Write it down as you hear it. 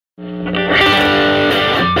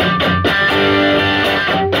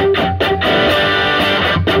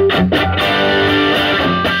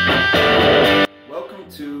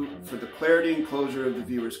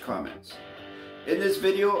comments. In this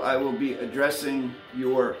video, I will be addressing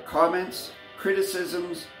your comments,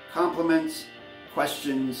 criticisms, compliments,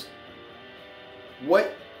 questions.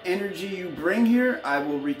 What energy you bring here, I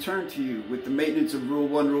will return to you with the maintenance of Rule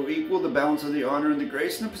 1, Rule Equal, the balance of the honor and the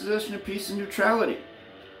grace, and the possession of peace and neutrality.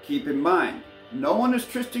 Keep in mind, no one is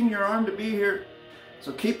twisting your arm to be here,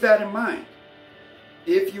 so keep that in mind.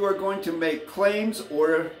 If you are going to make claims,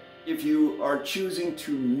 or if you are choosing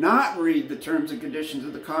to not read the terms and conditions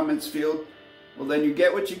of the comments field, well, then you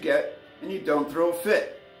get what you get and you don't throw a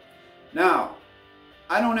fit. Now,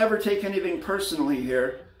 I don't ever take anything personally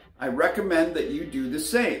here. I recommend that you do the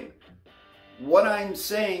same. What I'm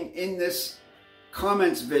saying in this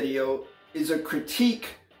comments video is a critique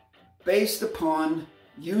based upon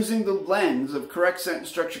using the lens of correct sentence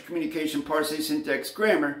structure, communication, parse, syntax,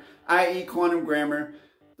 grammar, i.e. quantum grammar,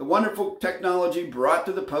 the wonderful technology brought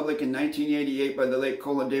to the public in 1988 by the late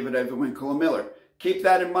DAVID-WYNN Miller. Keep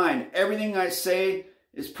that in mind. Everything I say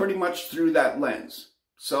is pretty much through that lens.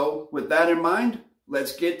 So with that in mind,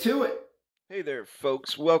 let's get to it. Hey there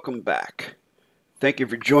folks, welcome back. Thank you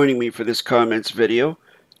for joining me for this comments video.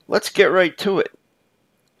 Let's get right to it.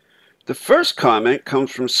 The first comment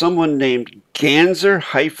comes from someone named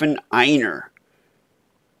Ganser-Einer.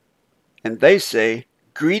 And they say,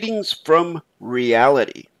 greetings from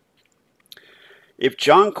reality. If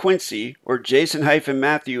John Quincy or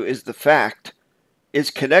Jason-Matthew is the fact,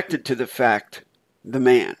 is connected to the fact, the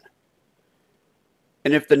man.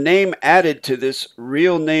 And if the name added to this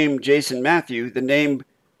real name Jason Matthew, the name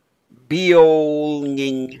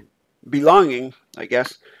belonging, I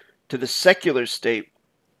guess, to the secular state.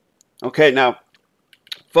 Okay, now,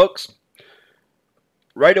 folks,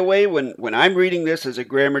 right away when I'm reading this as a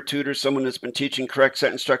grammar tutor, someone that's been teaching correct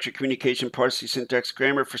sentence structure, communication, parse, syntax,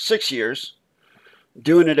 grammar for 6 years,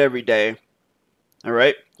 doing it every day, all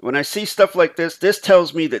right? When I see stuff like this, this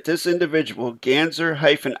tells me that this individual,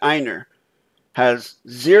 Ganser-Einer, has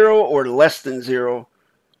 0 or less than 0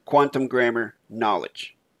 quantum grammar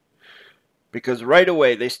knowledge. Because right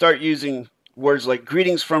away they start using words like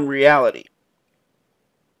greetings from reality.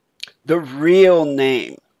 The real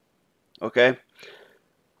name, okay?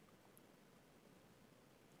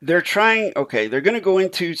 They're trying, okay, they're going to go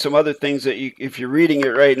into some other things that you, if you're reading it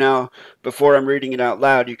right now, before I'm reading it out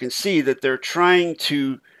loud, you can see that they're trying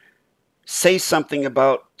to say something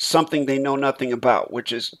about something they know nothing about,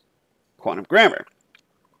 which is quantum grammar.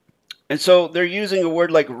 And so they're using a word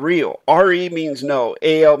like real. RE means no,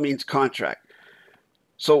 AL means contract.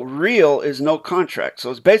 So real is no contract. So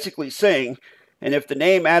it's basically saying, and if the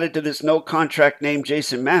name added to this no contract name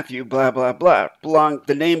Jason Matthew, blah, blah, blah,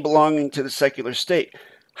 the name belonging to the secular state.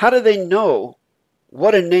 How do they know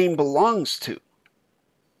what a name belongs to?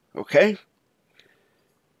 Okay?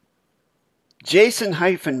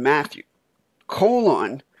 Jason-Matthew,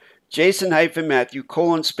 colon, Jason-Matthew,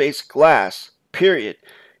 colon, space, glass, period,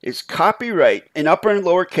 is copyright in upper and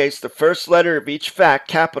lowercase, the first letter of each fact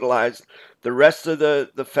capitalized, the rest of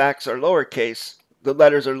the facts are lowercase, the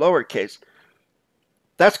letters are lowercase.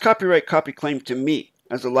 That's copyright copy claim to me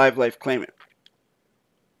as a live life claimant.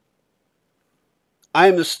 I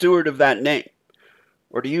am the steward of that name.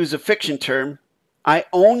 Or to use a fiction term, I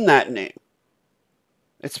own that name.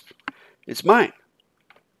 It's mine.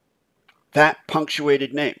 That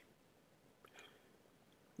punctuated name.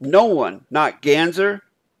 No one, not Ganser,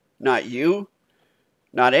 not you,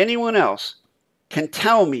 not anyone else, can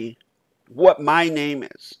tell me what my name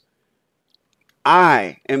is.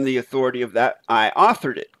 I am the authority of that. I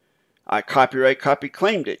authored it. I copyright copy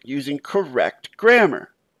claimed it using correct grammar.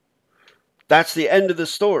 That's the end of the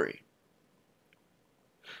story.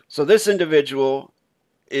 So this individual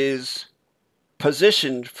is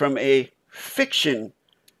positioned from a fiction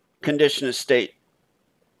condition of state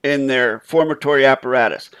in their formatory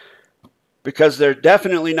apparatus, because they're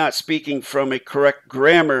definitely not speaking from a correct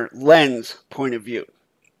grammar lens point of view.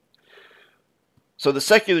 So the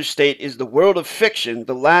secular state is the world of fiction.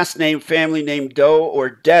 The last name, family name, Doe or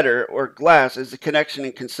debtor or glass is the connection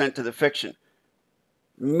and consent to the fiction.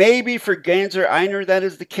 Maybe for Ganser-Einer that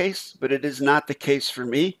is the case, but it is not the case for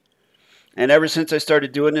me. And ever since I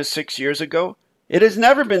started doing this 6 years ago, it has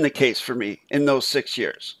never been the case for me in those 6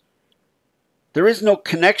 years. There is no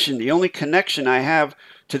connection. The only connection I have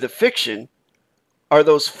to the fiction are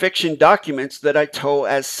those fiction documents that I tow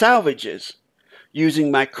as salvages,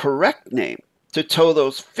 using my correct name to tow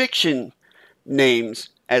those fiction names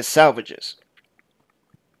as salvages.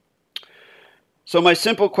 So my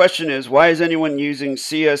simple question is, why is anyone using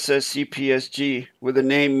CSSCPSG with a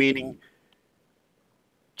name meaning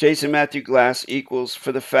Jason Matthew Glass equals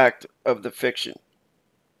for the fact of the fiction?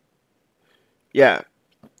 Yeah,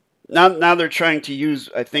 Now they're trying to use,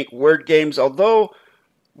 I think, word games, although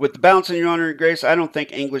with the balance in your honor and grace, I don't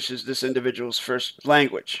think English is this individual's first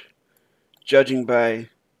language, judging by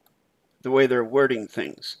the way they're wording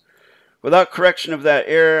things. Without correction of that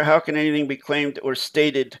error, how can anything be claimed or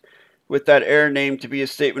stated with that error named to be a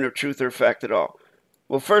statement of truth or fact at all?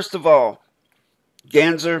 Well, first of all,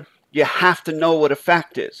 Ganser, you have to know what a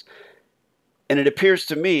fact is. And it appears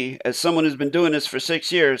to me, as someone who's been doing this for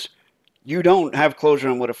 6 years, you don't have closure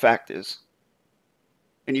on what a fact is.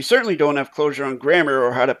 And you certainly don't have closure on grammar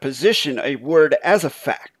or how to position a word as a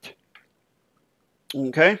fact.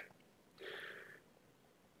 Okay?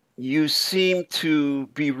 You seem to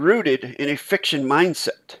be rooted in a fiction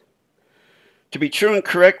mindset. To be true and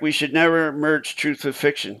correct, we should never merge truth with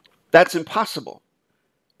fiction. That's impossible.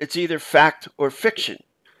 It's either fact or fiction.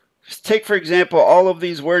 Just take, for example, all of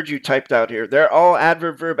these words you typed out here. They're all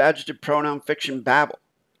adverb, verb, adjective, pronoun, fiction, babble.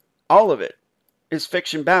 All of it is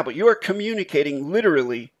fiction babble. You are communicating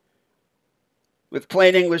literally with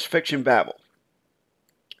plain English fiction babble.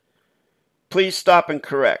 Please stop and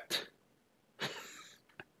correct.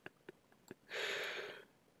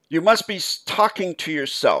 You must be talking to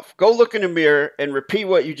yourself. Go look in the mirror and repeat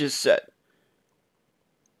what you just said.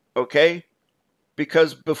 Okay?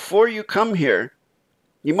 Because before you come here,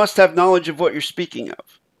 you must have knowledge of what you're speaking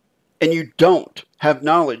of. And you don't have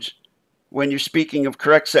knowledge when you're speaking of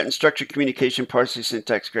correct sentence structure, communication, parsing,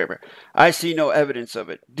 syntax, grammar. I see no evidence of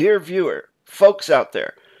it. Dear viewer, folks out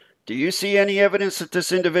there, do you see any evidence that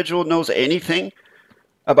this individual knows anything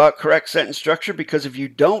about correct sentence structure? Because if you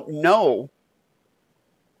don't know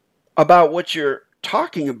about what you're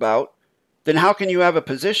talking about, then how can you have a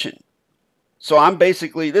position? So I'm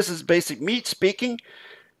basically, this is basic, me speaking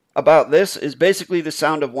about this is basically the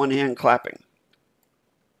sound of one hand clapping.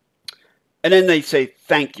 And then they say,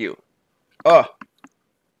 thank you. Oh,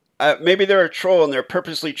 maybe they're a troll and they're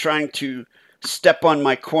purposely trying to step on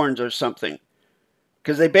my corns or something.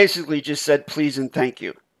 Because they basically just said please and thank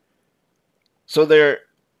you. So they're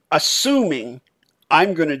assuming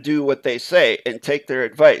I'm going to do what they say and take their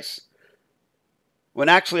advice. When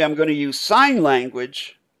actually I'm going to use sign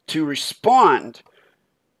language to respond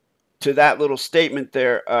to that little statement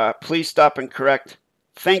there. Please stop and correct.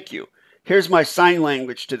 Thank you. Here's my sign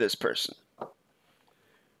language to this person.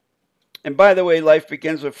 And by the way, life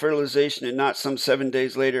begins with fertilization and not some 7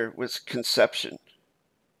 days later with conception.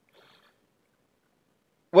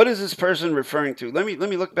 What is this person referring to? Let me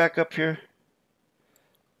look back up here.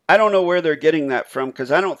 I don't know where they're getting that from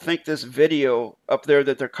because I don't think this video up there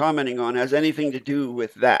that they're commenting on has anything to do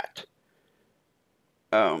with that.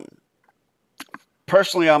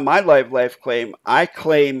 Personally, on my life claim, I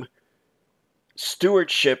claim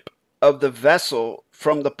stewardship of the vessel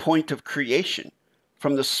from the point of creation,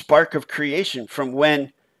 from the spark of creation, from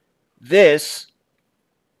when this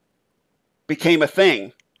became a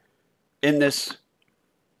thing in this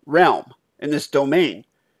realm, in this domain,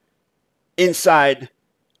 inside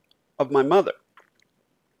of my mother.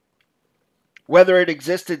 Whether it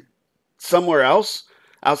existed somewhere else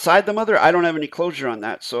outside the mother, I don't have any closure on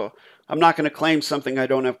that, so I'm not going to claim something I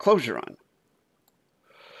don't have closure on.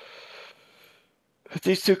 With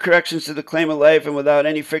these two corrections to the claim of life and without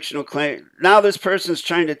any fictional claim, now this person's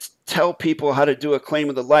trying to tell people how to do a claim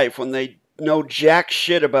of the life when they know jack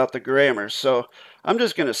shit about the grammar. So I'm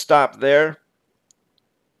just going to stop there.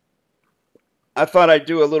 I thought I'd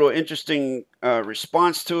do a little interesting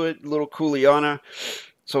response to it, a little Kuleana.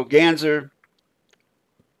 So Ganser,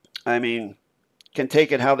 I mean, can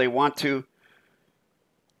take it how they want to.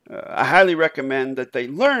 I highly recommend that they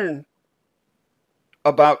learn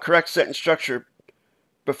about correct sentence structure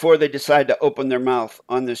before they decide to open their mouth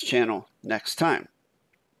on this channel next time.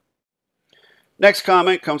 Next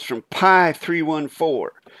comment comes from Pi314,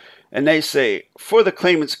 and they say, for the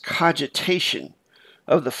claimant's cogitation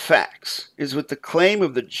of the facts is with the claim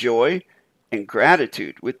of the joy and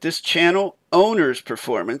gratitude with this channel owner's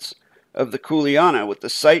performance of the Kuleana with the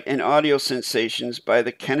sight and audio sensations by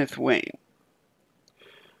the DAVID-WYNN.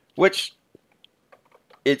 Which,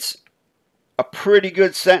 it's a pretty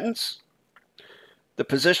good sentence. The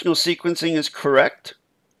positional sequencing is correct.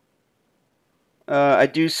 I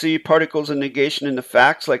do see particles of negation in the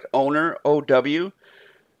facts like owner, OW.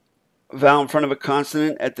 Vowel in front of a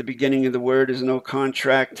consonant at the beginning of the word is no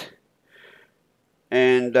contract.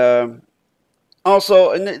 And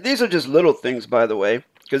also, and these are just little things, by the way,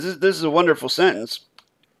 because this is a wonderful sentence.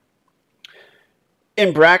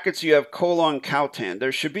 In brackets, you have colon cautan.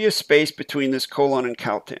 There should be a space between this colon and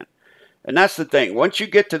cautan. And that's the thing. Once you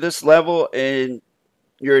get to this level and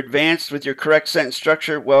you're advanced with your correct sentence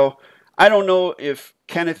structure, well, I don't know if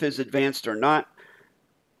Kenneth is advanced or not.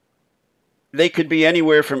 they could be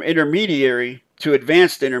anywhere from intermediary to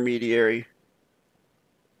advanced intermediary,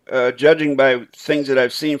 judging by things that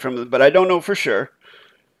I've seen from them, but I don't know for sure.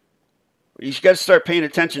 You've got to start paying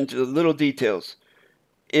attention to the little details.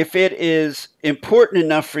 If it is important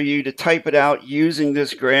enough for you to type it out using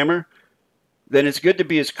this grammar, then it's good to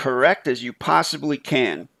be as correct as you possibly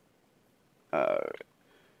can.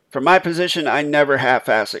 From my position, I never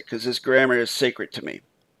half-ass it because this grammar is sacred to me.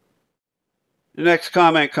 The next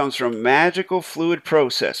comment comes from Magical Fluid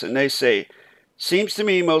Process, and they say, seems to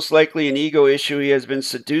me most likely an ego issue. He has been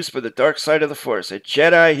seduced by the dark side of the Force. A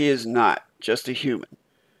Jedi he is not, just a human.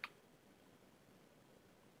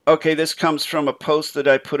 Okay, this comes from a post that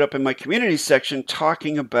I put up in my community section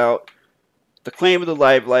talking about the claim of the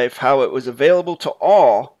live life, how it was available to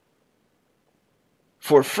all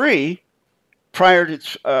for free prior to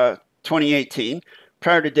 2018,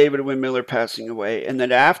 prior to David-WYNN Miller passing away, and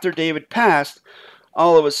then after David passed,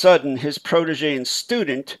 all of a sudden his protege and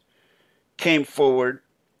student came forward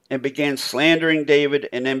and began slandering David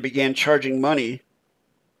and then began charging money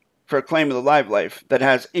for a claim of the live life that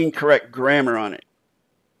has incorrect grammar on it.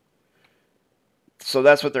 So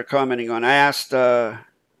that's what they're commenting on. I asked,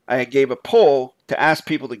 I gave a poll to ask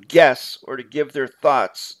people to guess or to give their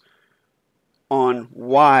thoughts on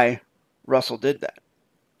why Russell did that.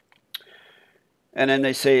 And then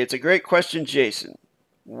they say, it's a great question, Jason.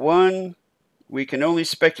 One we can only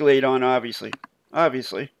speculate on, obviously.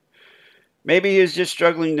 Maybe he is just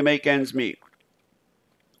struggling to make ends meet.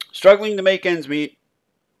 Struggling to make ends meet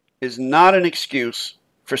is not an excuse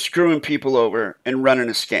for screwing people over and running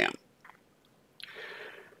a scam.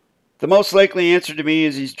 The most likely answer to me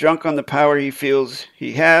is he's drunk on the power he feels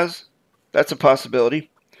he has. That's a possibility.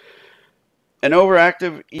 An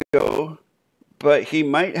overactive ego, but he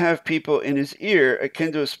might have people in his ear,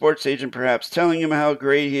 akin to a sports agent perhaps, telling him how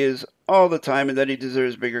great he is all the time and that he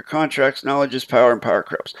deserves bigger contracts. Knowledge is power and power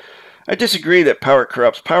corrupts. I disagree that power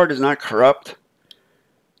corrupts. Power does not corrupt.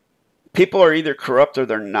 People are either corrupt or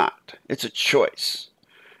they're not. It's a choice.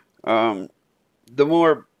 The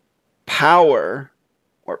more power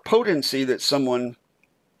or potency that someone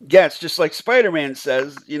gets, just like Spider-Man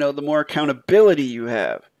says, you know, the more accountability you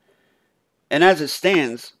have. And as it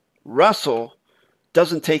stands, Russell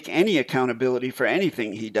doesn't take any accountability for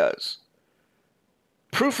anything he does.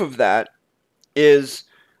 Proof of that is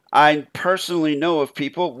I personally know of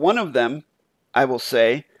people. One of them, I will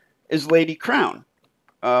say, is Lady Crown.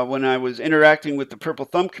 When I was interacting with the Purple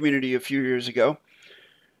Thumb community a few years ago,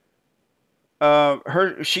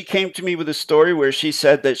 she came to me with a story where she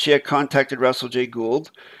said that she had contacted Russell J.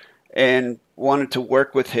 Gould and wanted to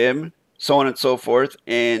work with him, so on and so forth,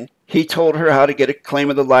 and he told her how to get a claim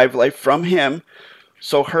of the live life from him.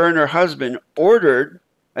 So her and her husband ordered,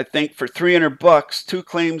 I think for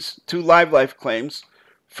 $300, two live life claims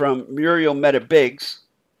from Muriel Meta Biggs.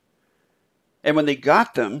 And when they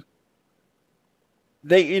got them,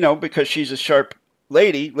 they, you know, because she's a sharp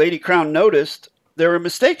lady, Lady Crown noticed there were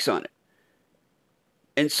mistakes on it.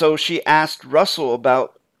 And so she asked Russell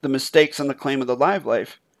about the mistakes on the claim of the live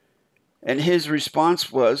life. And his response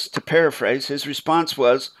was, to paraphrase, his response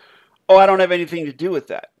was, oh, I don't have anything to do with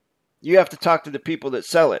that. You have to talk to the people that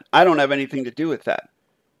sell it. I don't have anything to do with that.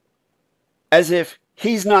 As if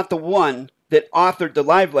he's not the one that authored the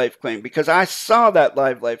live life claim, because I saw that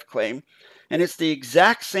live life claim, and it's the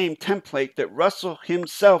exact same template that Russell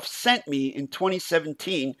himself sent me in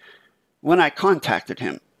 2017 when I contacted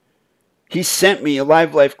him. He sent me a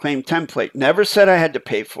live life claim template. Never said I had to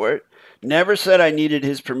pay for it. Never said I needed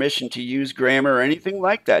his permission to use grammar or anything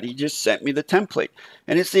like that. He just sent me the template.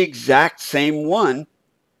 And it's the exact same one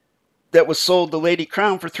that was sold to Lady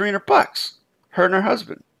Crown for $300, her and her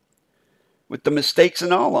husband, with the mistakes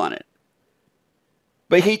and all on it.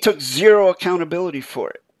 But he took zero accountability for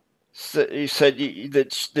it. So he said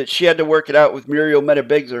that she had to work it out with Muriel Meta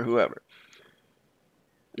Biggs or whoever.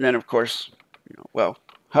 And then, of course, you know, well,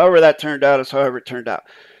 however that turned out is however it turned out.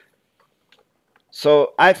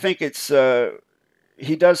 So I think it's,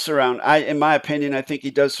 he does surround, in my opinion, I think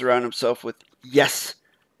he does surround himself with yes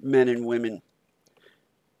men and women.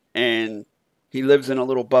 And he lives in a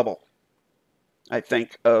little bubble, I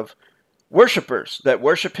think, of worshipers that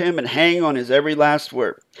worship him and hang on his every last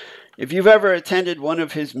word. If you've ever attended one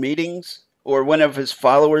of his meetings or one of his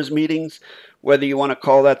followers' meetings, whether you want to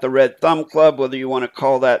call that the Red Thumb Club, whether you want to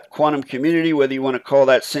call that Quantum Community, whether you want to call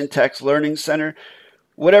that Syntax Learning Center,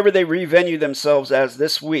 whatever they revenue themselves as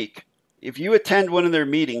this week, if you attend one of their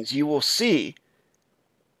meetings, you will see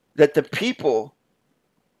that the people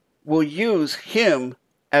will use him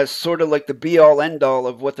as sort of like the be-all, end-all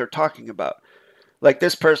of what they're talking about. Like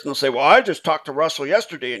this person will say, well, I just talked to Russell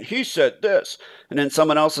yesterday and he said this. And then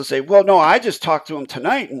someone else will say, well, no, I just talked to him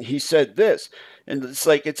tonight and he said this. And it's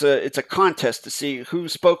like it's a contest to see who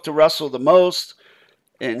spoke to Russell the most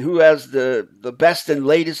and who has the best and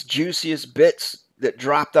latest, juiciest bits that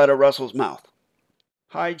dropped out of Russell's mouth.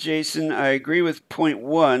 Hi, Jason. I agree with point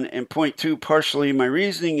 1 and point 2 partially. My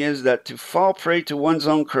reasoning is that to fall prey to one's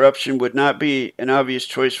own corruption would not be an obvious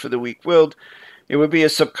choice for the weak-willed. It would be a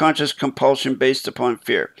subconscious compulsion based upon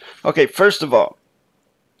fear. Okay, first of all,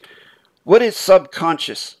 what is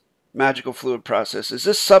subconscious magical fluid process? Is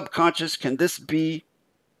this subconscious? Can this be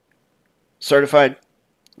certified?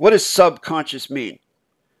 What does subconscious mean?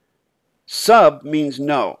 Sub means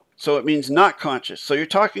no, so it means not conscious. So you're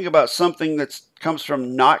talking about something that comes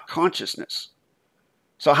from not consciousness.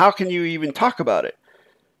 So how can you even talk about it?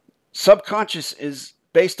 Subconscious is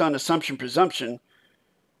based on assumption presumption.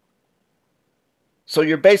 So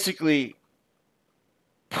you're basically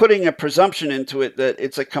putting a presumption into it that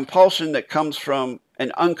it's a compulsion that comes from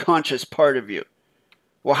an unconscious part of you.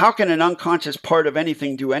 Well, how can an unconscious part of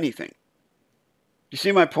anything do anything? You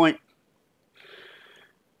see my point?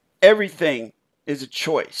 Everything is a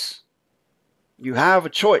choice. You have a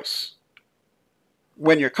choice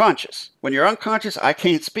when you're conscious. When you're unconscious, I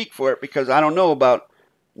can't speak for it because I don't know about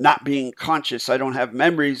not being conscious. I don't have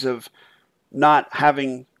memories of not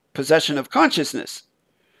having possession of consciousness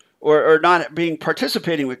or not being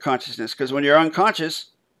participating with consciousness, because when you're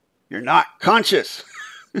unconscious, you're not conscious.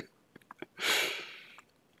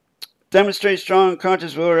 Demonstrate strong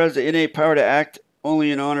conscious will or has the innate power to act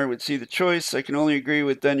only in honor would see the choice. I can only agree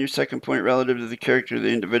with then your second point relative to the character of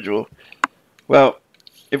the individual. Well,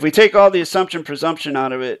 if we take all the assumption presumption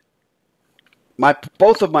out of it,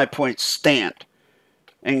 both of my points stand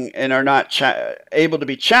and are not able to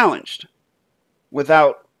be challenged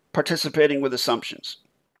without participating with assumptions.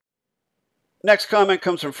 Next comment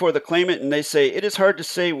comes from For the Claimant, and they say, it is hard to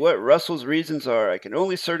say what Russell's reasons are. I can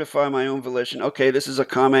only certify my own volition. Okay, this is a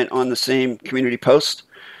comment on the same community post.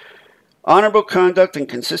 Honorable conduct and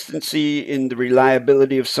consistency in the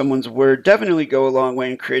reliability of someone's word definitely go a long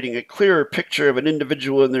way in creating a clearer picture of an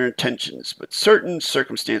individual and their intentions, but certain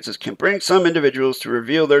circumstances can bring some individuals to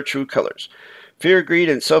reveal their true colors. Fear, greed,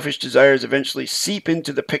 and selfish desires eventually seep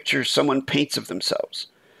into the picture someone paints of themselves.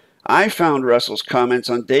 I found Russell's comments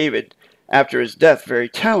on David after his death very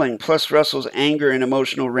telling, plus Russell's anger and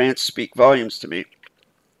emotional rants speak volumes to me.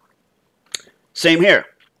 Same here.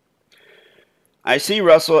 I see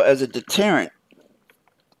Russell as a deterrent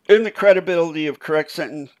in the credibility of correct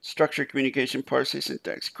sentence, structure, communication, parse,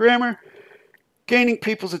 syntax, grammar, gaining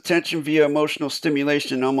people's attention via emotional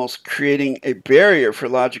stimulation and almost creating a barrier for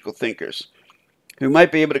logical thinkers who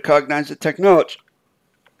might be able to cognize the technology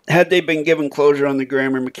had they been given closure on the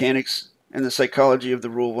grammar, mechanics, and the psychology of the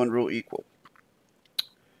Rule 1 rule equal.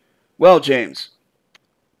 Well, James,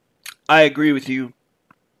 I agree with you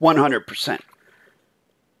 100%.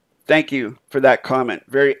 Thank you for that comment.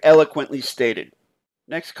 Very eloquently stated.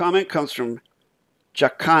 Next comment comes from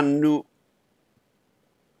Jakanu.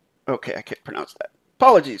 Okay, I can't pronounce that.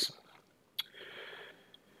 Apologies.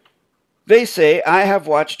 They say, I have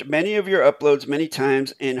watched many of your uploads many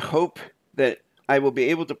times and hope that I will be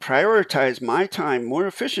able to prioritize my time more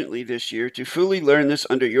efficiently this year to fully learn this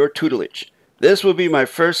under your tutelage. This will be my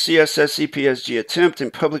first CSS-CPSG attempt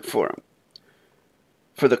in public forum.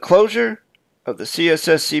 For the closure of the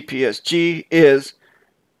CSS-CPSG is,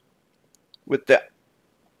 with the,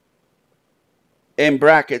 in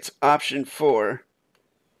brackets, option 4,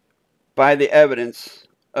 by the evidence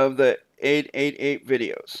of the 888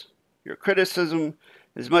 videos. Your criticism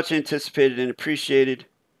is much anticipated and appreciated,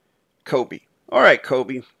 Kobe. All right,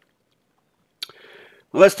 Kobe.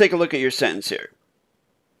 Well, let's take a look at your sentence here.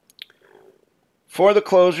 For the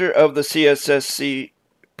closure of the CSS-CPSG,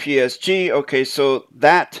 okay, so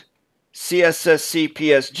that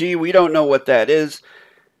CSS-CPSG, we don't know what that is.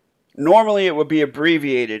 Normally, it would be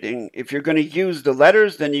abbreviated, and if you're going to use the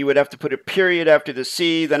letters, then you would have to put a period after the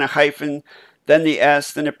C, then a hyphen, then the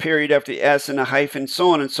S, then a period after the S, and a hyphen,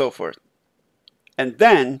 so on and so forth. And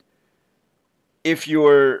then, if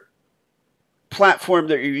your platform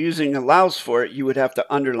that you're using allows for it, you would have to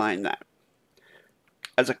underline that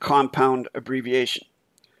as a compound abbreviation.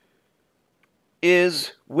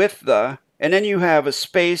 Is with the, and then you have a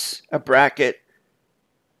space, a bracket,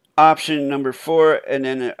 option number 4, and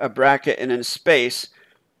then a bracket and then a space.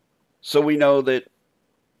 So we know that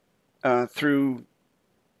through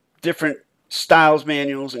different styles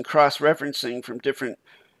manuals and cross-referencing from different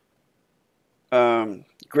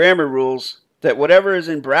grammar rules, that whatever is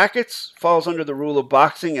in brackets falls under the rule of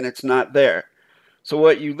boxing and it's not there. So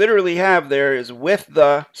what you literally have there is with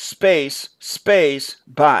the space, space,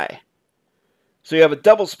 by. So you have a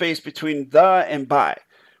double space between the and by,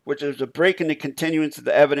 which is a break in the continuance of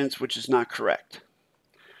the evidence, which is not correct.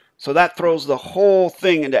 So that throws the whole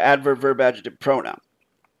thing into adverb, verb, adjective, pronoun.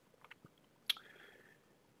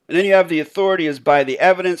 And then you have the authority is by the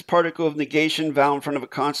evidence, particle of negation, vowel in front of a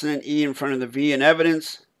consonant, E in front of the V in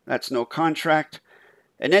evidence. That's no contract.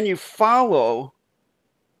 And then you follow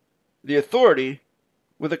the authority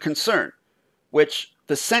with a concern, which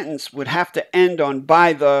the sentence would have to end on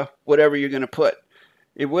by the whatever you're going to put.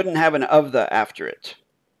 It wouldn't have an of the after it.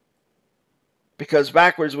 Because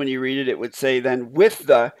backwards when you read it, it would say then with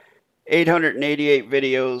the 888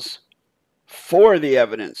 videos for the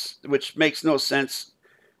evidence, which makes no sense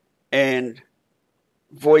and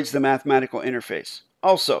voids the mathematical interface.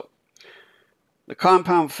 Also, the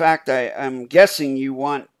compound fact, I'm guessing you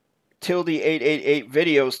want tilde 888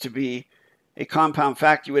 videos to be a compound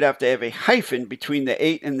fact. You would have to have a hyphen between the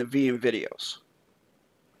 8 and the V in videos.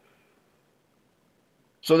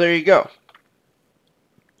 So there you go.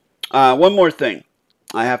 One more thing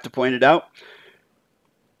I have to point it out.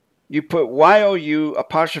 You put YOU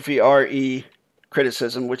apostrophe RE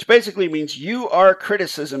criticism, which basically means you are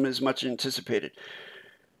criticism is much anticipated.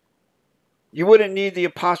 You wouldn't need the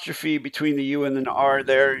apostrophe between the U and the R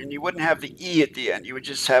there, and you wouldn't have the E at the end. You would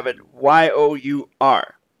just have it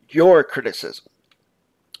YOUR, your criticism,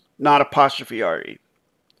 not apostrophe RE.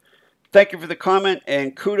 Thank you for the comment,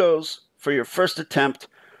 and kudos for your first attempt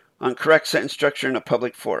on correct sentence structure in a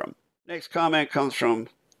public forum. Next comment comes from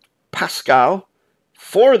Pascal,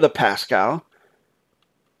 for the Pascal,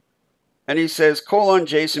 and he says,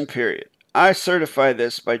 Jason, period. I certify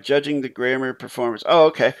this by judging the grammar performance. Oh,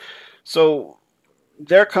 okay. So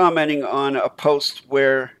they're commenting on a post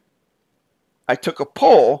where I took a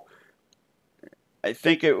poll. I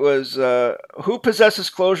think it was who possesses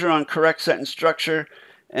closure on correct sentence structure,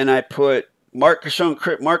 and I put Mark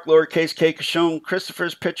lowercase k Cashone,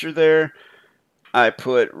 Christopher's picture there. I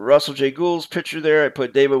put Russell J. Gould's picture there. I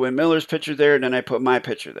put David-WYNN Miller's picture there, and then I put my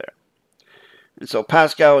picture there. And so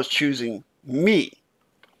Pascal is choosing me.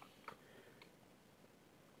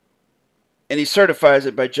 And he certifies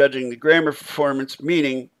it by judging the grammar performance,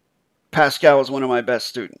 meaning Pascal is one of my best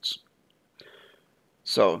students.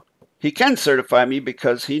 So he can certify me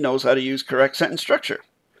because he knows how to use correct sentence structure.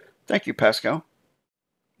 Thank you, Pascal.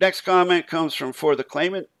 Next comment comes from For the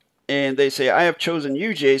Claimant, and they say, I have chosen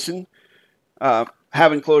you, Jason,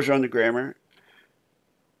 having closure on the grammar.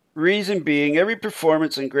 Reason being, every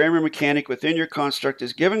performance and grammar mechanic within your construct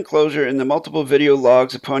is given closure in the multiple video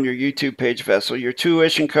logs upon your YouTube page vessel. Your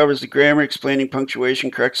tuition covers the grammar, explaining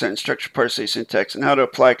punctuation, correct sentence structure, parse, syntax, and how to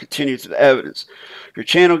apply continue to the evidence. Your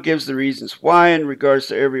channel gives the reasons why in regards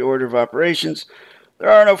to every order of operations. There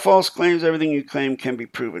are no false claims. Everything you claim can be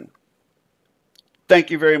proven.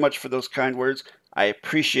 Thank you very much for those kind words. I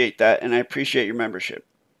appreciate that, and I appreciate your membership.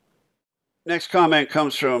 Next comment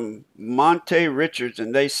comes from Monte Richards,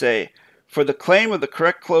 and they say, for the claim of the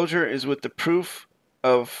correct closure is with the proof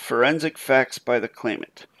of forensic facts by the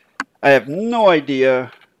claimant. I have no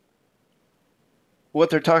idea what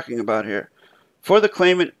they're talking about here. For the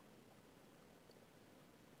claimant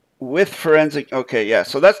with forensic, okay, yeah,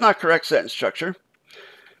 so that's not correct sentence structure.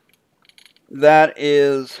 That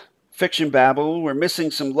is fiction babble. We're missing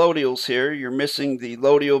some lodials here. You're missing the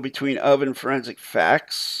lodial between of and forensic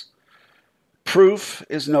facts. Proof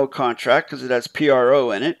is no contract because it has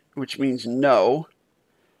PRO in it, which means no.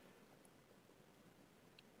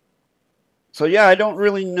 So yeah, I don't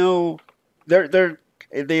really know.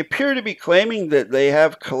 They appear to be claiming that they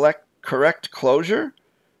have correct closure,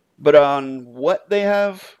 but on what they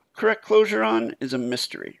have correct closure on is a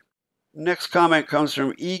mystery. Next comment comes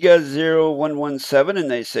from EGA0117,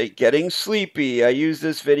 and they say, getting sleepy. I use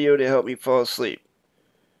this video to help me fall asleep.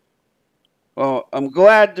 Well, I'm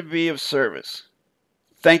glad to be of service.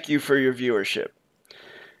 Thank you for your viewership.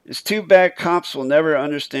 It's too bad cops will never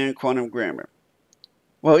understand quantum grammar.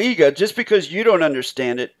 Well, Ega, just because you don't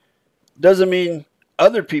understand it doesn't mean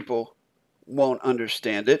other people won't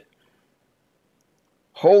understand it.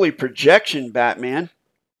 Holy projection, Batman.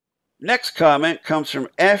 Next comment comes from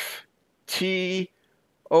FTOHITI,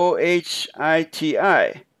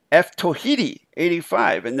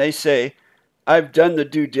 F-Tohiti85, and they say, I've done the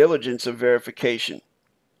due diligence of verification.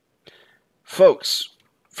 Folks,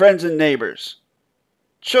 friends and neighbors,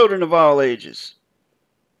 children of all ages,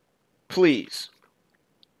 please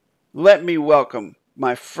let me welcome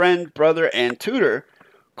my friend, brother, and tutor,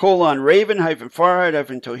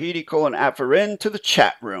 Raven-Farhad-Tohidi-Afarin to the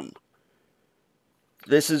chat room.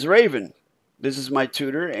 This is Raven. This is my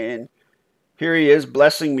tutor, and here he is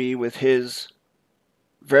blessing me with his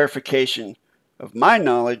verification of my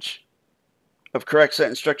knowledge of correct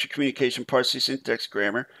sentence structure, communication, parsing, syntax,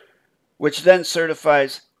 grammar, which then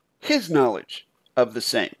certifies his knowledge of the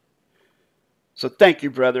same. So thank you,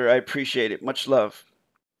 brother. I appreciate it. Much love.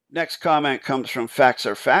 Next comment comes from Facts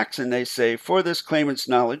Are Facts, and they say, for this claimant's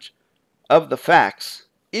knowledge of the facts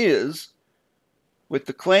is, with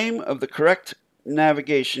the claim of the correct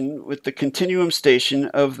navigation with the continuum station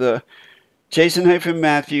of the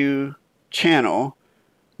Jason-Matthew channel,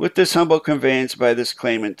 with this humble conveyance by this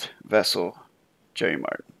claimant vessel, Jerry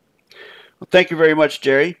Martin. Well, thank you very much,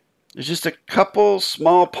 Jerry. There's just a couple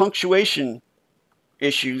small punctuation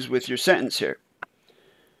issues with your sentence here.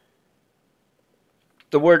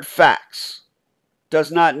 The word facts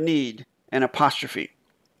does not need an apostrophe.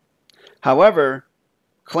 However,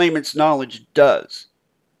 claimant's knowledge does.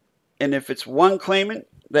 And if it's one claimant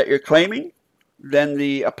that you're claiming, then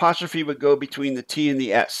the apostrophe would go between the T and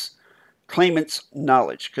the S. Claimant's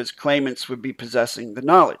knowledge, because claimants would be possessing the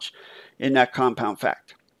knowledge in that compound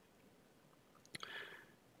fact.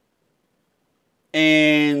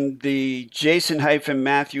 And the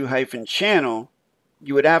Jason-Matthew-channel,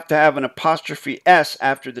 you would have to have an apostrophe S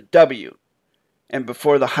after the W and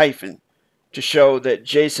before the hyphen to show that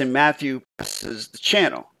Jason Matthew is the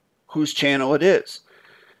channel, whose channel it is.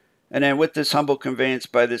 And then with this humble conveyance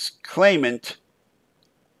by this claimant,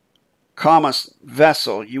 comma,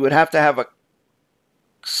 vessel, you would have to have a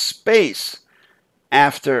space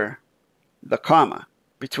after the comma.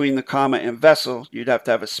 Between the comma and vessel, you'd have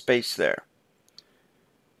to have a space there.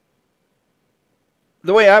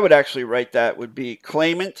 The way I would actually write that would be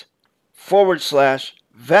claimant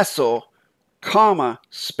 / vessel, comma,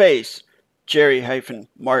 space,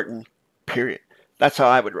 Jerry-Martin, period. That's how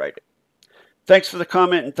I would write it. Thanks for the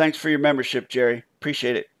comment and thanks for your membership, Jerry.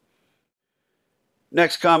 Appreciate it.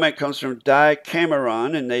 Next comment comes from Di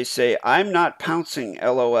Cameron, and they say, I'm not pouncing,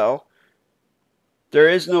 LOL. There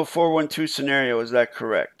is no 412 scenario, is that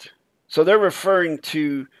correct? So they're referring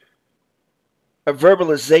to a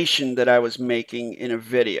verbalization that I was making in a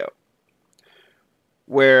video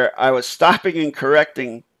where I was stopping and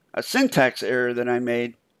correcting a syntax error that I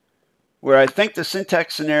made, where I think the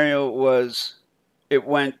syntax scenario was, it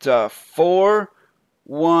went 4,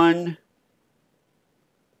 1,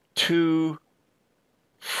 2,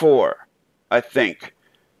 4, I think.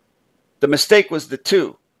 The mistake was the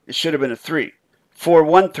 2. It should have been a 3. 4,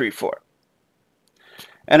 1, 3, 4.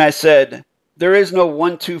 And I said, there is no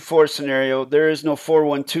 1, 2, 4 scenario. There is no 4,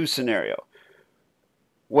 1, 2 scenario.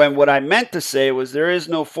 When what I meant to say was there is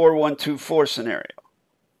no 4, 1, 2, 4 scenario.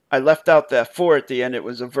 I left out that 4 at the end. It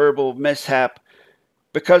was a verbal mishap.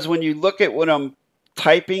 Because when you look at what I'm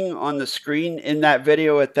typing on the screen in that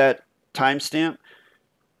video at that timestamp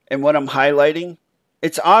and what I'm highlighting,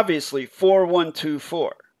 it's obviously 4, 1, 2,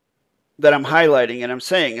 4 that I'm highlighting, and I'm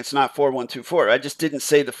saying it's not 4, 1, 2, 4. I just didn't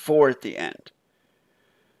say the 4 at the end.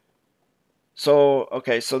 So,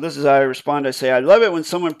 okay, so this is how I respond. I say, I love it when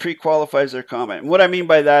someone pre-qualifies their comment. And what I mean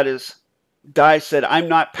by that is, Di said, I'm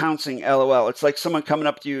not pouncing, LOL. It's like someone coming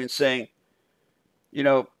up to you and saying, you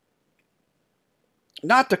know,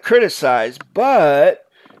 not to criticize, but,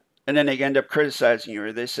 and then they end up criticizing you,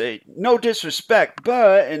 or they say, no disrespect,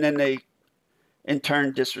 but, and then they, in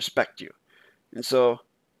turn, disrespect you. And so,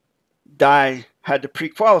 Di had to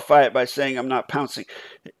pre-qualify it by saying, I'm not pouncing.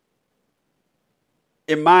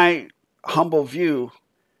 In my humble view,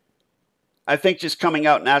 I think just coming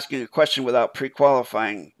out and asking a question without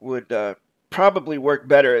pre-qualifying would probably work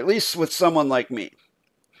better, at least with someone like me.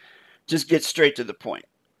 Just get straight to the point.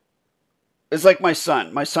 It's like my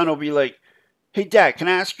son. My son will be like, hey, Dad, can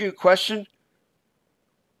I ask you a question?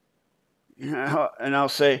 And I'll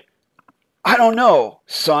say, I don't know,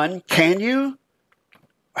 son, can you?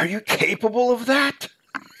 Are you capable of that?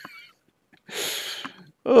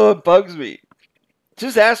 Oh, it bugs me.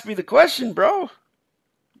 Just ask me the question, bro.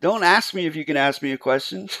 Don't ask me if you can ask me a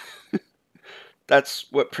question. That's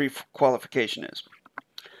what pre-qualification is.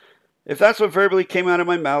 If that's what verbally came out of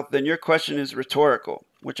my mouth, then your question is rhetorical,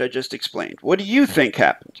 which I just explained. What do you think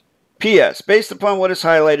happened? P.S. Based upon what is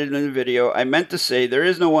highlighted in the video, I meant to say there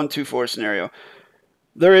is no 1, 2, 4 scenario.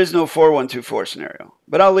 There is no 4, 1, 2, 4 scenario.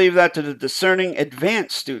 But I'll leave that to the discerning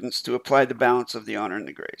advanced students to apply the balance of the honor and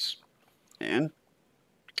the grace. And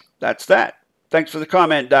that's that. Thanks for the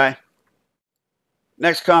comment, Di.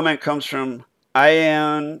 Next comment comes from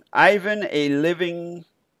Ivan, a living,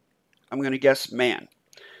 I'm going to guess, man.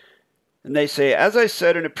 And they say, as I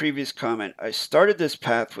said in a previous comment, I started this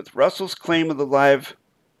path with Russell's claim of the live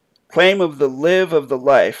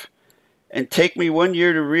life, and take me 1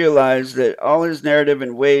 year to realize that all his narrative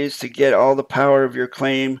and ways to get all the power of your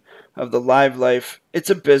claim of the live life, it's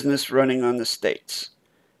a business running on the states.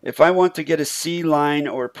 If I want to get a sea line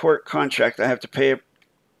or port contract, I have to pay a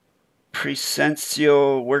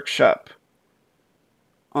presential workshop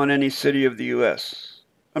on any city of the U.S.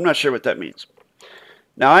 I'm not sure what that means.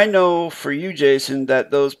 Now, I know for you, Jason,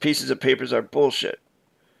 that those pieces of papers are bullshit.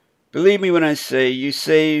 Believe me when I say you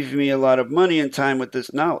save me a lot of money and time with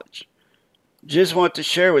this knowledge. Just want to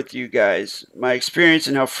share with you guys my experience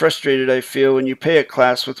and how frustrated I feel when you pay a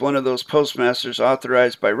class with one of those postmasters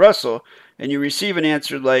authorized by Russell and you receive an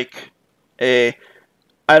answer like I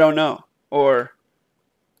don't know, or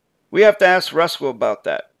we have to ask Russell about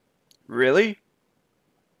that. Really?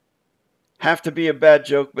 Have to be a bad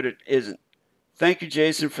joke, but it isn't. Thank you,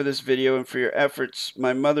 Jason, for this video and for your efforts.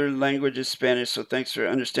 My mother language is Spanish, so thanks for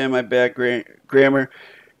understanding my bad grammar.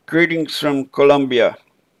 Greetings from Colombia.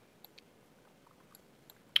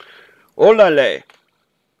 Ólale.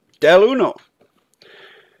 Del uno.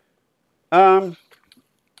 I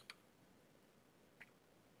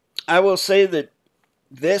will say that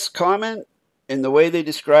this comment and the way they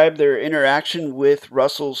describe their interaction with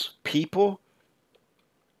Russell's people,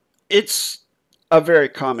 it's a very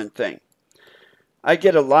common thing. I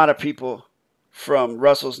get a lot of people from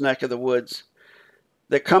Russell's neck of the woods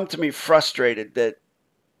that come to me frustrated that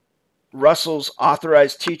Russell's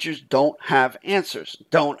authorized teachers don't have answers,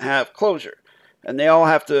 don't have closure. And they all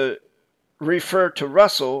have to refer to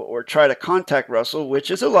Russell or try to contact Russell,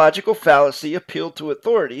 which is a logical fallacy, appeal to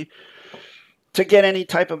authority, to get any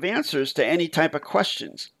type of answers to any type of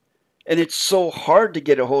questions. And it's so hard to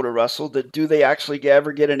get a hold of Russell that do they actually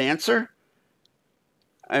ever get an answer?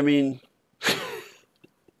 I mean,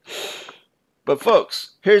 but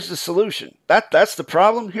folks, here's the solution. That's the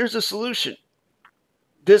problem. Here's the solution.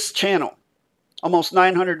 This channel, almost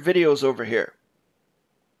 900 videos over here,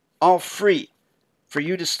 all free for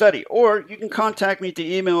you to study. Or you can contact me at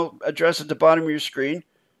the email address at the bottom of your screen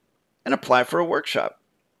and apply for a workshop.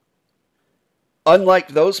 Unlike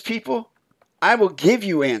those people, I will give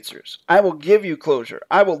you answers. I will give you closure.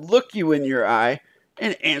 I will look you in your eye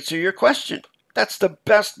and answer your question. That's the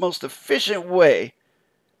best, most efficient way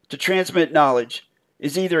to transmit knowledge,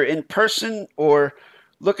 is either in person or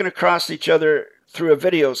looking across each other through a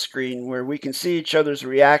video screen where we can see each other's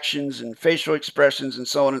reactions and facial expressions and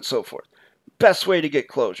so on and so forth. Best way to get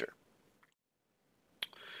closure.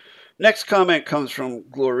 Next comment comes from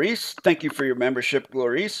Glorice. Thank you for your membership,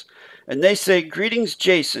 Glorice. And they say, greetings,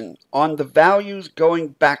 Jason. On the values going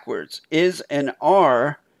backwards, is and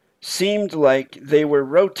are seemed like they were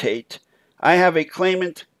rotate. I have a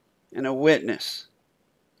claimant and a witness.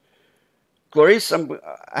 Glorice,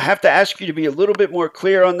 I have to ask you to be a little bit more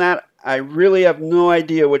clear on that. I really have no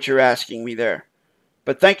idea what you're asking me there.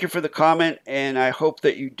 But thank you for the comment, and I hope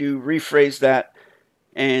that you do rephrase that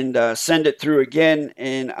and send it through again,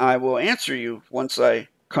 and I will answer you once I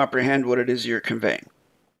comprehend what it is you're conveying.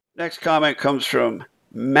 Next comment comes from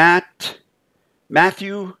Matthew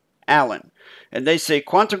Allen, and they say,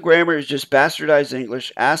 quantum grammar is just bastardized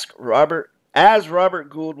English. Ask Robert, as Robert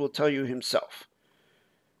Gould will tell you himself.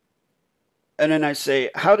 And then I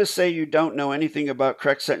say, how to say you don't know anything about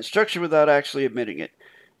correct sentence structure without actually admitting it.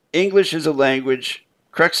 English is a language.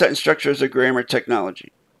 Correct sentence structure is a grammar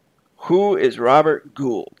technology. Who is Robert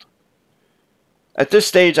Gould? At this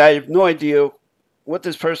stage, I have no idea what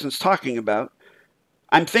this person's talking about.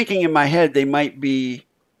 I'm thinking in my head they might be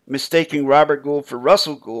mistaking Robert Gould for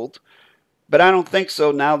Russell Gould, but I don't think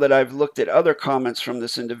so now that I've looked at other comments from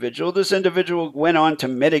this individual. This individual went on to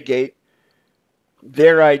mitigate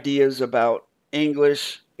their ideas about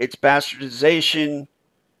English, its bastardization,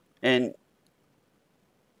 and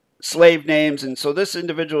slave names. And so this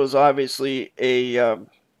individual is obviously a,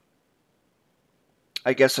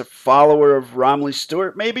 I guess, a follower of Romilly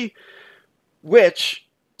Stewart, maybe, which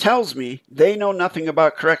tells me they know nothing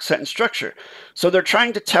about correct sentence structure. So they're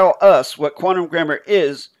trying to tell us what quantum grammar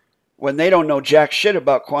is when they don't know jack shit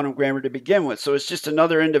about quantum grammar to begin with. So it's just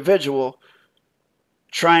another individual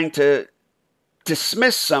trying to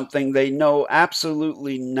dismiss something they know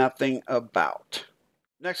absolutely nothing about.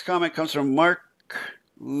 Next comment comes from Mark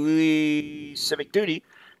Lee Civic Duty,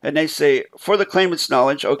 and they say, for the claimant's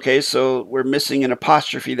knowledge, okay, so we're missing an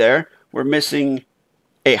apostrophe there. We're missing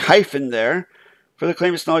a hyphen there. For the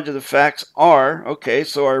claimant's knowledge of the facts are, okay,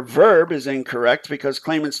 so our verb is incorrect because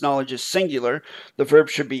claimant's knowledge is singular. The verb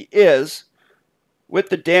should be is. With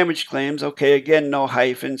the damage claims, okay, again, no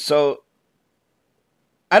hyphen. So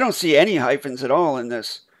I don't see any hyphens at all in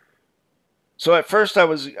this. So at first I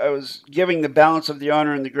was giving the balance of the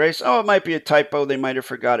honor and the grace. Oh, it might be a typo. They might have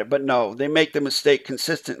forgot it. But no, they make the mistake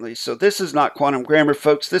consistently. So this is not quantum grammar,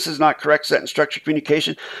 folks. This is not correct sentence structure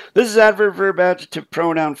communication. This is adverb, verb, adjective,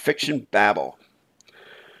 pronoun, fiction, babble.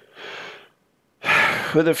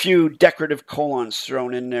 with a few decorative colons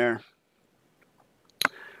thrown in there.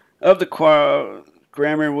 Of the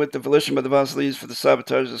grammar with the volition by the vessel used for the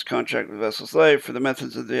sabotage of this contract with the vessel's life, for the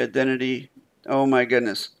methods of the identity. Oh my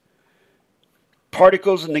goodness.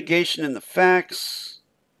 Particles of negation in the facts.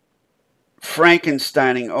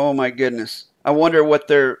 Frankensteining. Oh my goodness. I wonder what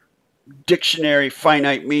their dictionary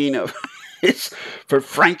finite mean of is for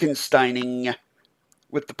Frankensteining,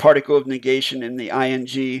 with the particle of negation in the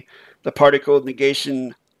ing, the particle of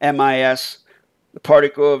negation mis, the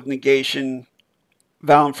particle of negation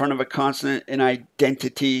vowel in front of a consonant in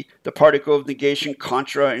identity, the particle of negation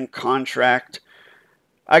contra in contract.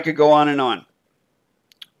 I could go on and on.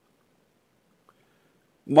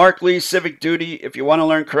 Mark Lee's Civic Duty. If you want to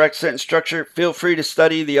learn correct sentence structure, feel free to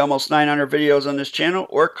study the almost 900 videos on this channel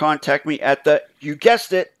or contact me at the, you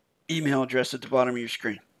guessed it, email address at the bottom of your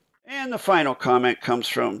screen. And the final comment comes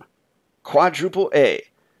from Quadruple A,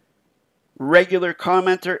 regular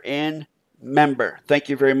commenter and member. Thank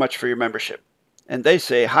you very much for your membership. And they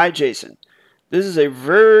say, hi Jason, this is a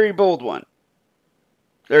very bold one.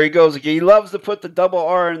 There he goes again. He loves to put the double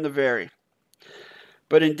R in the very.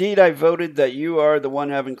 But indeed, I voted that you are the one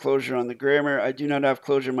having closure on the grammar. I do not have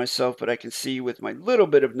closure myself, but I can see with my little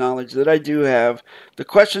bit of knowledge that I do have. The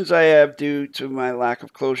questions I have due to my lack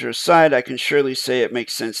of closure aside, I can surely say it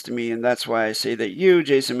makes sense to me, and that's why I say that you,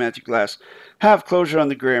 Jason Matthew Glass, have closure on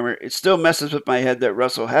the grammar. It still messes with my head that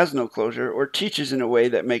Russell has no closure or teaches in a way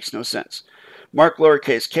that makes no sense. Mark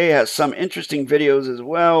lowercase k has some interesting videos as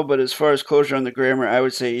well, but as far as closure on the grammar, I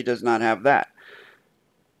would say he does not have that.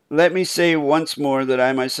 Let me say once more that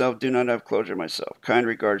I myself do not have closure myself. Kind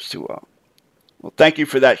regards to all. Well, thank you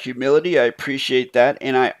for that humility. I appreciate that,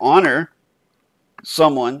 and I honor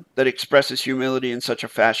someone that expresses humility in such a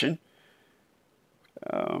fashion.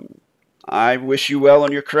 I wish you well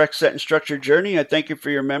on your correct sentence structure journey. I thank you for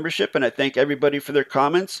your membership, and I thank everybody for their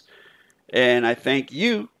comments, and I thank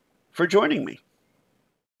you for joining me.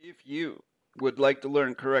 If you would like to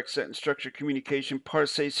learn correct sentence structure, communication,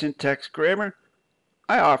 parse, syntax, grammar,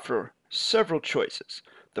 I offer several choices.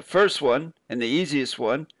 The first one, and the easiest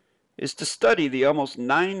one, is to study the almost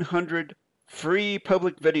 900 free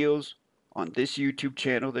public videos on this YouTube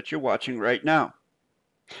channel that you're watching right now.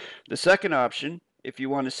 The second option, if you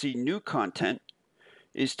want to see new content,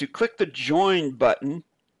 is to click the join button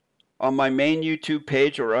on my main YouTube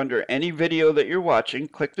page or under any video that you're watching.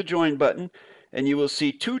 Click the join button and you will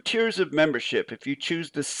see 2 tiers of membership. If you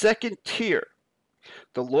choose the second tier,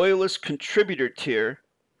 the Loyalist Contributor tier,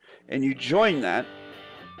 and you join that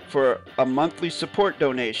for a monthly support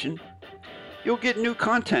donation, you'll get new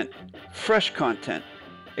content, fresh content,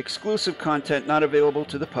 exclusive content not available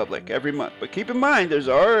to the public every month. But keep in mind, there's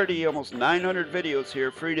already almost 900 videos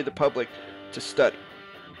here free to the public to study.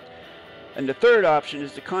 And the third option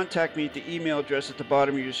is to contact me at the email address at the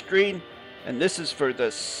bottom of your screen, and this is for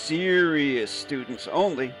the serious students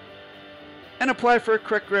only, and apply for a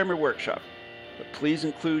correct grammar workshop. But please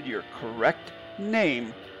include your correct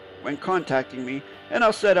name when contacting me, and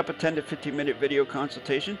I'll set up a 10 to 15 minute video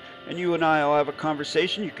consultation, and you and I will have a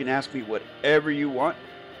conversation. You can ask me whatever you want.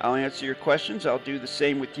 I'll answer your questions. I'll do the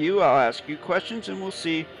same with you. I'll ask you questions, and we'll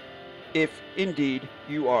see if indeed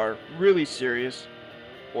you are really serious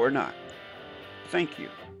or not. Thank you.